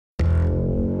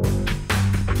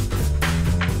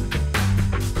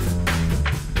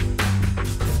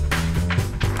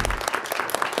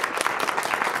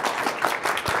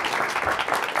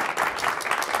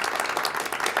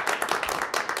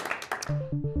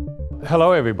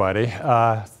Hello, everybody.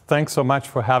 Thanks so much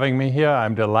for having me here.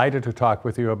 I'm delighted to talk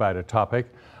with you about a topic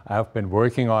I've been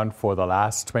working on for the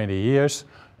last 20 years,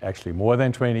 actually more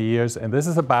than 20 years, and this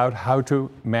is about how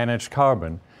to manage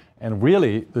carbon. And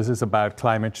really, this is about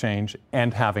climate change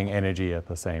and having energy at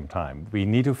the same time. We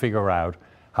need to figure out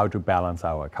how to balance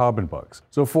our carbon books.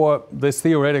 So for this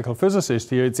theoretical physicist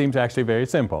here, it seems actually very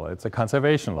simple. It's a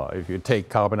conservation law. If you take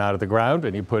carbon out of the ground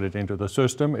and you put it into the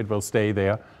system, it will stay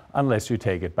there unless you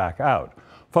take it back out.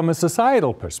 From a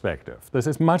societal perspective, this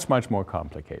is much, much more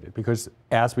complicated because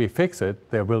as we fix it,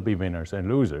 there will be winners and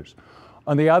losers.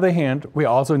 On the other hand, we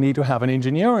also need to have an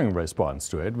engineering response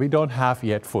to it. We don't have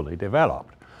yet fully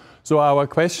developed. So our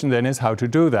question then is how to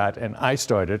do that, and I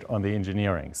started on the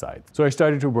engineering side. So I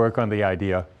started to work on the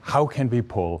idea, how can we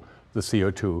pull the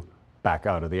CO2 back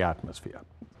out of the atmosphere?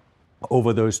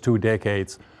 Over those 2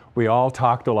 decades, we all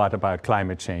talked a lot about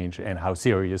climate change and how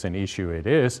serious an issue it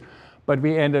is, but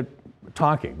we ended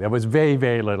talking. There was very,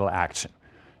 very little action.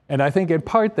 And I think in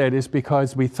part that is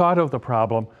because we thought of the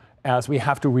problem as we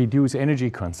have to reduce energy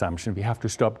consumption, we have to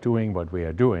stop doing what we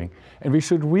are doing, and we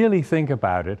should really think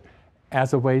about it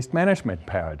as a waste management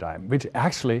paradigm, which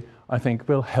actually I think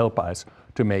will help us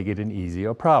to make it an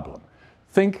easier problem.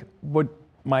 Think what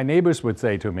my neighbors would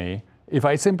say to me if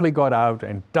I simply got out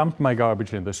and dumped my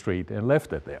garbage in the street and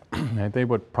left it there. And they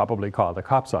would probably call the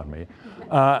cops on me.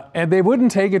 And they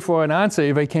wouldn't take it for an answer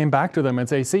if I came back to them and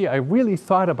say, see, I really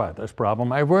thought about this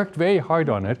problem. I worked very hard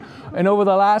on it. And over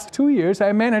the last 2 years,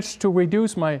 I managed to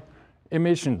reduce my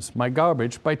emissions, my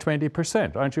garbage, by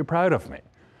 20%. Aren't you proud of me?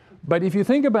 But if you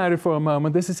think about it for a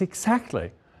moment, this is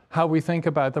exactly how we think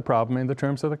about the problem in the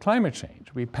terms of the climate change.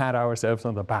 We pat ourselves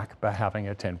on the back by having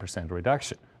a 10%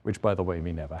 reduction, which, by the way,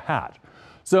 we never had.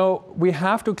 So we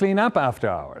have to clean up after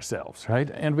ourselves,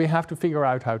 right? And we have to figure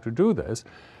out how to do this.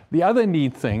 The other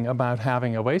neat thing about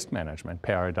having a waste management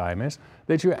paradigm is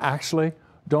that you actually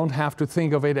don't have to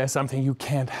think of it as something you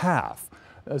can't have.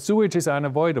 Sewage is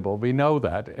unavoidable, we know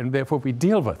that, and therefore we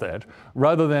deal with it,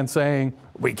 rather than saying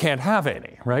we can't have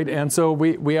any, right? And so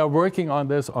we are working on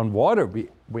this on water.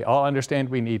 We all understand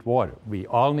we need water. We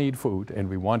all need food, and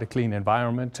we want a clean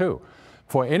environment too.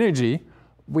 For energy,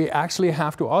 we actually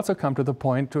have to also come to the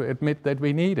point to admit that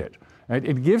we need it, right?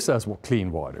 It gives us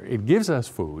clean water, it gives us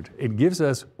food, it gives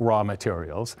us raw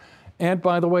materials, and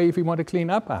by the way, if we want to clean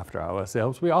up after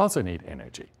ourselves, we also need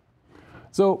energy.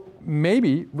 So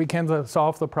maybe we can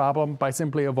solve the problem by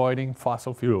simply avoiding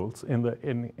fossil fuels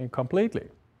completely.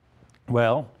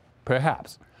 Well,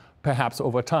 perhaps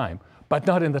over time, but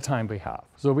not in the time we have.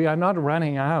 So we are not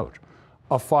running out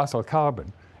of fossil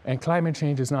carbon, and climate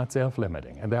change is not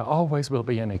self-limiting, and there always will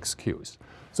be an excuse.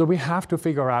 So we have to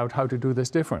figure out how to do this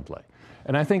differently.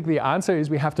 And I think the answer is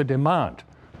we have to demand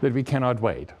that we cannot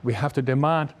wait. We have to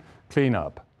demand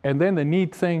cleanup. And then the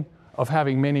neat thing of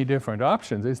having many different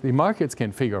options is the markets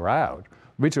can figure out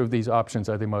which of these options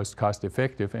are the most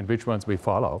cost-effective and which ones we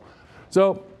follow.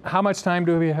 So how much time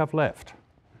do we have left?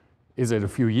 Is it a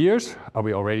few years? Are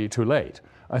we already too late?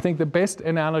 I think the best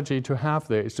analogy to have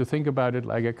there is to think about it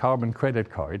like a carbon credit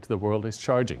card the world is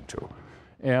charging to.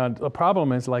 And the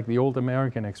problem is, like the old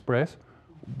American Express,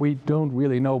 we don't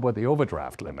really know what the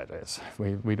overdraft limit is.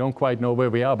 We don't quite know where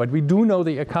we are, but we do know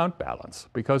the account balance,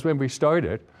 because when we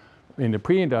started, in the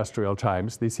pre-industrial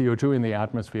times, the CO2 in the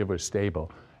atmosphere was stable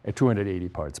at 280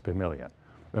 parts per million.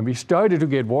 When we started to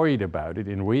get worried about it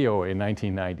in Rio in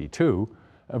 1992,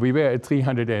 we were at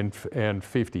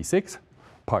 356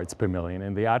 parts per million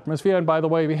in the atmosphere. And by the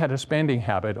way, we had a spending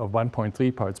habit of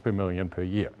 1.3 parts per million per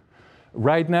year.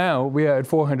 Right now, we are at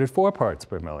 404 parts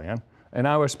per million, and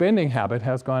our spending habit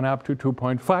has gone up to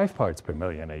 2.5 parts per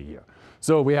million a year.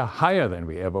 So we are higher than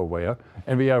we ever were,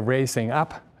 and we are racing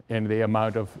up in the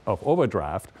amount of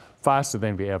overdraft faster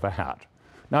than we ever had.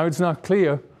 Now, it's not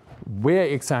clear where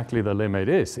exactly the limit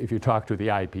is. If you talk to the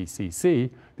IPCC,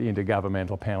 the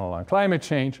Intergovernmental Panel on Climate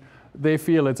Change, they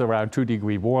feel it's around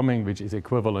 2-degree warming, which is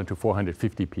equivalent to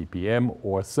 450 ppm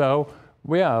or so.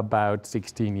 We are about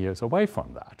 16 years away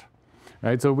from that.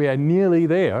 Right? So we are nearly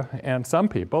there, and some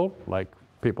people, like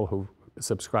people who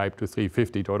subscribe to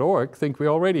 350.org, think we're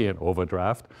already in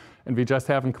overdraft, and we just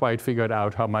haven't quite figured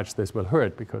out how much this will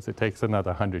hurt, because it takes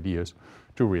another 100 years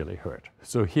to really hurt.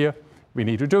 So here we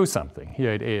need to do something.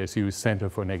 Here at ASU's Center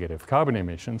for Negative Carbon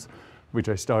Emissions, which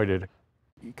I started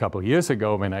a couple years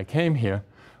ago when I came here,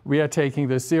 we are taking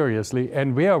this seriously,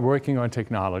 and we are working on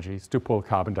technologies to pull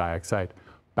carbon dioxide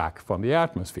back from the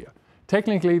atmosphere.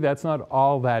 Technically, that's not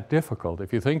all that difficult.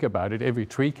 If you think about it, every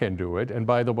tree can do it. And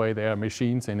by the way, there are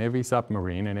machines in every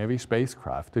submarine and every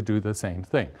spacecraft to do the same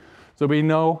thing. So we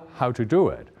know how to do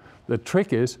it. The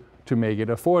trick is to make it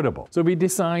affordable. So we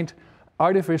designed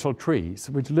artificial trees,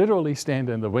 which literally stand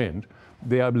in the wind.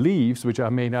 They are leaves which are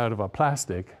made out of a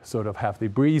plastic, sort of have the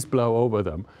breeze blow over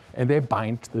them, and they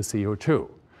bind the CO2.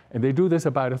 And they do this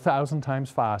about 1,000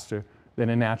 times faster than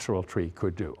a natural tree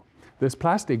could do. This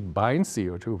plastic binds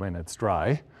CO2 when it's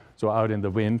dry, so out in the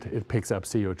wind it picks up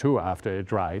CO2 after it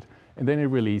dried, and then it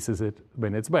releases it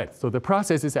when it's wet. So the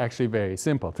process is actually very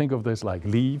simple. Think of this like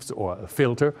leaves or a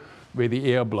filter where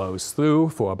the air blows through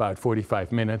for about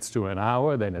 45 minutes to an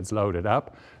hour, then it's loaded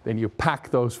up. Then you pack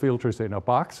those filters in a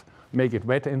box, make it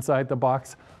wet inside the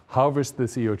box, harvest the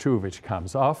CO2 which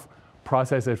comes off,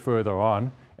 process it further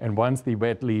on, and once the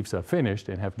wet leaves are finished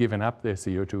and have given up their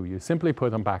CO2, you simply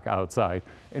put them back outside,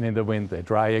 and in the wind they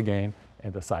dry again,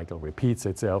 and the cycle repeats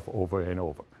itself over and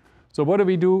over. So what do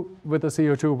we do with the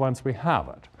CO2 once we have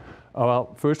it?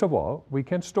 Well, first of all, we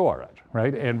can store it,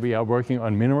 right? And we are working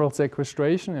on mineral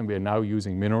sequestration, and we are now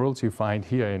using minerals you find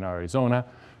here in Arizona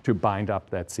to bind up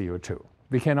that CO2.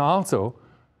 We can also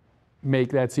make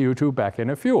that CO2 back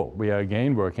in a fuel. We are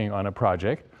again working on a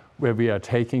project where we are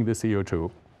taking the CO2,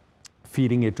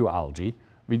 feeding it to algae,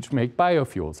 which make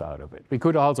biofuels out of it. We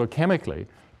could also chemically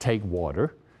take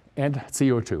water and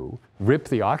CO2, rip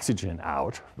the oxygen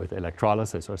out with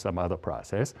electrolysis or some other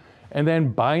process, and then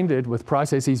bind it with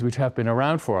processes which have been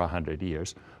around for 100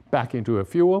 years back into a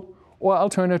fuel, or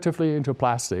alternatively into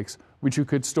plastics, which you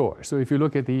could store. So if you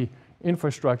look at the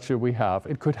infrastructure we have,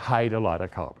 it could hide a lot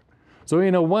of carbon. So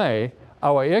in a way,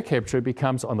 our air capture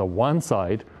becomes on the one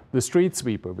side the street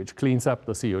sweeper, which cleans up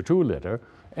the CO2 litter,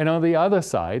 and on the other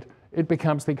side, it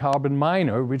becomes the carbon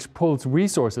miner, which pulls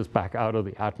resources back out of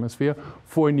the atmosphere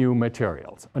for new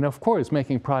materials. And of course,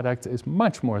 making products is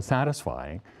much more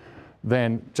satisfying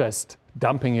than just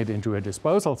dumping it into a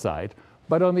disposal site.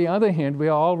 But on the other hand, we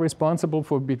are all responsible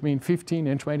for between 15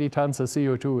 and 20 tons of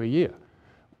CO2 a year.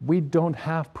 We don't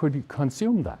have to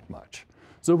consume that much.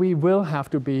 So we will have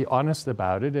to be honest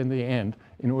about it in the end.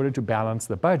 In order to balance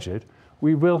the budget,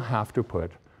 we will have to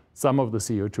put some of the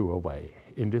CO2 away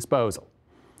in disposal.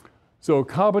 So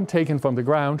carbon taken from the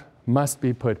ground must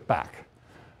be put back.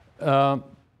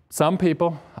 Some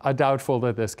people are doubtful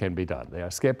that this can be done. They are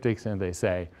skeptics and they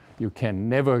say you can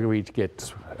never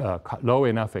get low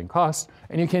enough in cost,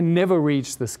 and you can never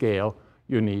reach the scale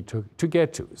you need to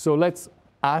get to. So let's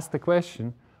ask the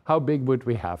question, how big would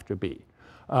we have to be?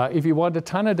 If you want a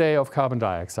ton a day of carbon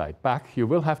dioxide back, you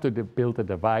will have to build a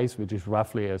device which is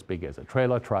roughly as big as a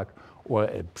trailer truck or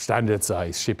a standard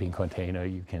size shipping container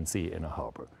you can see in a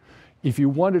harbor. If you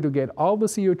wanted to get all the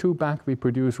CO2 back we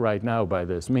produce right now by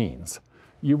this means,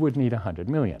 you would need 100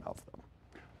 million of them.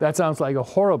 That sounds like a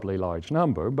horribly large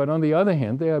number, but on the other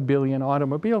hand, there are a billion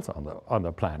automobiles on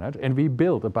the planet, and we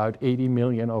build about 80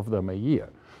 million of them a year.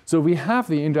 So we have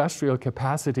the industrial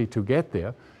capacity to get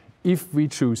there if we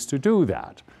choose to do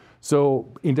that. So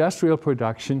industrial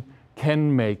production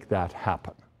can make that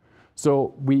happen.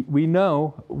 So we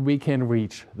know we can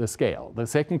reach the scale. The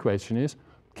second question is,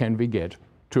 can we get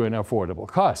to an affordable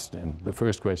cost? And the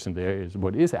first question there is,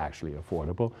 what is actually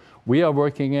affordable? We are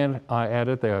working at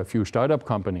it. There are a few startup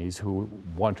companies who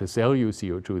want to sell you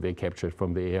CO2 they captured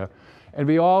from the air. And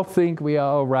we all think we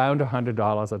are around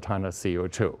 $100 a ton of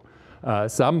CO2.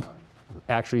 Some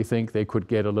actually think they could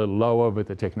get a little lower with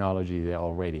the technology they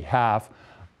already have.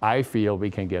 I feel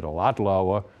we can get a lot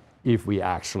lower if we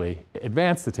actually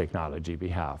advance the technology we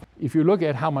have. If you look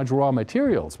at how much raw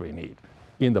materials we need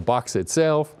in the box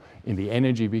itself, in the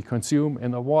energy we consume,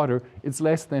 in the water, it's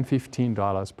less than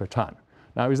 $15 per ton.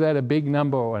 Now, is that a big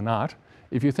number or not?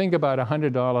 If you think about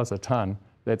 $100 a ton,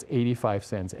 that's 85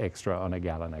 cents extra on a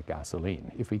gallon of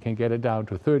gasoline. If we can get it down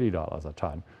to $30 a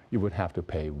ton, you would have to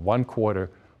pay 1/4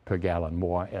 per gallon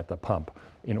more at the pump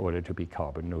in order to be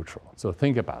carbon neutral. So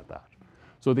think about that.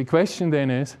 So the question then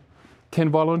is, can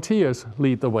volunteers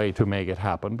lead the way to make it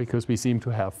happen? Because we seem to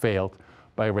have failed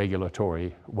by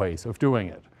regulatory ways of doing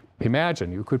it.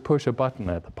 Imagine you could push a button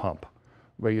at the pump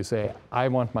where you say, I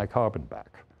want my carbon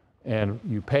back. And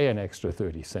you pay an extra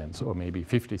 30 cents or maybe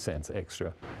 50 cents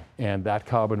extra, and that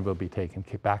carbon will be taken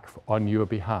back on your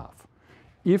behalf.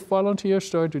 If volunteers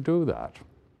start to do that,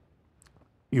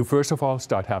 you first of all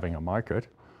start having a market.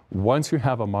 Once you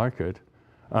have a market,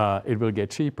 it will get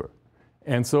cheaper.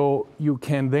 And so you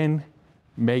can then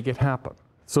make it happen.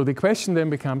 So the question then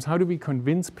becomes, how do we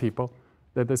convince people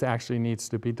that this actually needs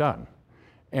to be done?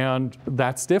 And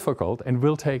that's difficult and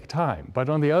will take time. But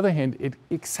on the other hand, it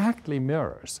exactly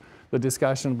mirrors the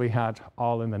discussion we had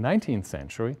all in the 19th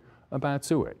century about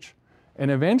sewage. And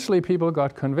eventually people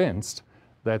got convinced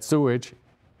that sewage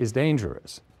is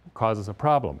dangerous, causes a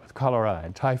problem with cholera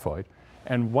and typhoid.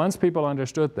 And once people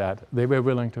understood that, they were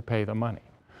willing to pay the money.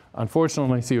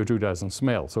 Unfortunately, CO2 doesn't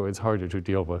smell, so it's harder to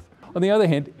deal with. On the other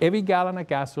hand, every gallon of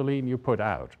gasoline you put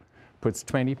out puts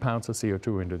 20 pounds of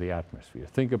CO2 into the atmosphere.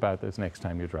 Think about this next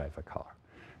time you drive a car,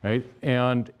 right?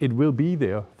 And it will be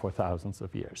there for thousands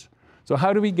of years. So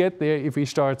how do we get there if we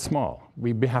start small?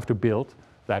 We have to build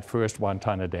that first 1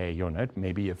 ton a day unit,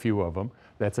 maybe a few of them.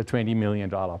 That's a $20 million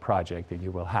project, and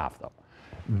you will have them.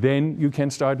 Then you can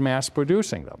start mass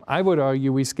producing them. I would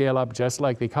argue we scale up just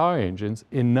like the car engines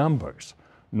in numbers,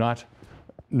 not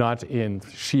in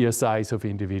sheer size of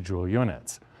individual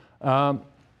units.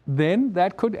 Then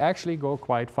that could actually go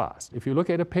quite fast. If you look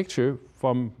at a picture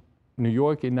from New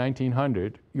York in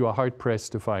 1900, you are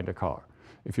hard-pressed to find a car.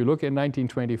 If you look at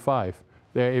 1925,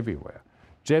 they're everywhere.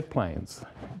 Jet planes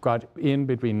got in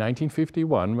between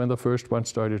 1951, when the first one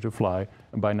started to fly,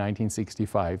 and by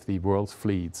 1965, the world's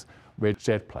fleets were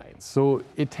jet planes. So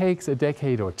it takes a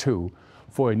decade or two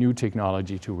for a new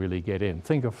technology to really get in.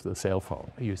 Think of the cell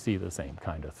phone. You see the same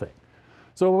kind of thing.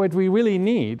 So what we really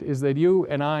need is that you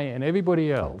and I and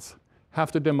everybody else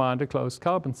have to demand a closed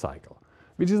carbon cycle,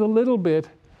 which is a little bit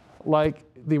like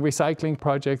the recycling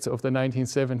projects of the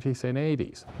 1970s and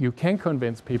 80s. You can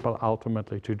convince people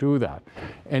ultimately to do that.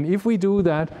 And if we do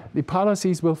that, the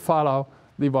policies will follow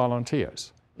the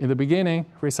volunteers. In the beginning,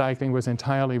 recycling was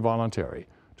entirely voluntary.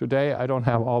 Today, I don't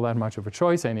have all that much of a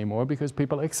choice anymore because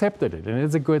people accepted it, and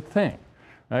it's a good thing,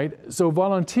 right? So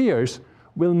volunteers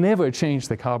will never change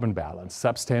the carbon balance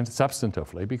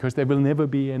substantively because there will never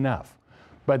be enough.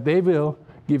 But they will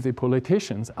give the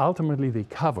politicians ultimately the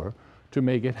cover to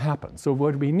make it happen. So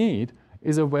what we need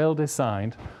is a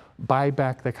well-designed buy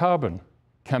back the carbon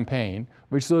campaign,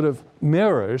 which sort of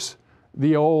mirrors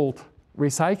the old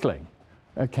recycling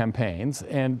campaigns,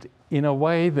 and in a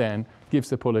way then gives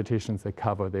the politicians the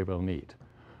cover they will need.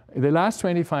 The last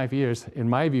 25 years, in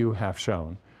my view, have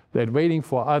shown that waiting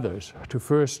for others to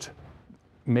first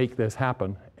make this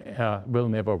happen will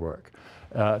never work.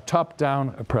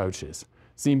 Top-down approaches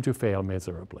seem to fail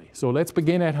miserably. So let's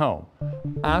begin at home.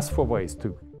 Ask for ways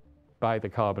to buy the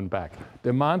carbon back.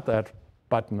 Demand that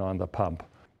button on the pump.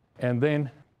 And then,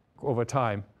 over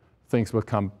time, things will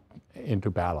come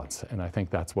into balance. And I think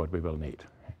that's what we will need.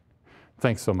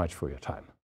 Thanks so much for your time.